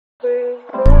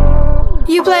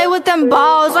You play with them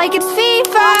balls like it's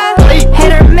FIFA.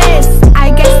 Hit or miss,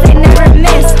 I guess they never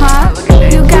miss, huh?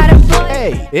 You got a boy.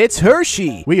 Hey, it's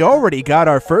Hershey. We already got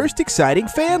our first exciting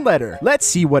fan letter. Let's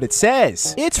see what it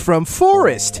says. It's from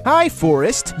Forrest. Hi,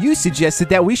 Forrest. You suggested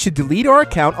that we should delete our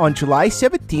account on July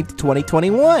 17th,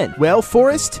 2021. Well,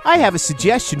 Forrest, I have a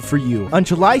suggestion for you. On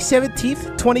July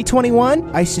 17th,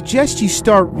 2021, I suggest you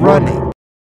start running.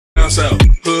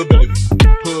 Hood baby,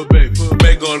 hood baby,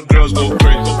 make all the girls go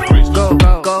crazy, go crazy. Go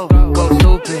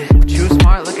stupid. You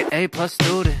smart, look at A+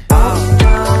 student. Up,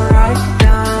 down, right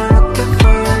down, looking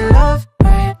for your love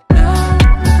right now.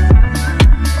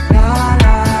 La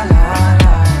la la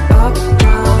la. Up,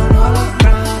 down, all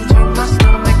around, turn my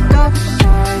stomach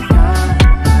upside down.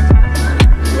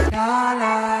 La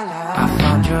la la. I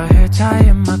found your hair tie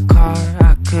in my car.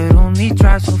 I could only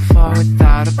drive so far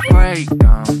without a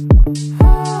breakdown.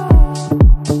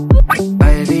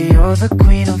 Baby, you're the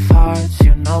queen of hearts.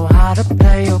 You know how to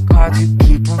play your cards. You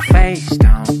keep them face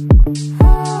down.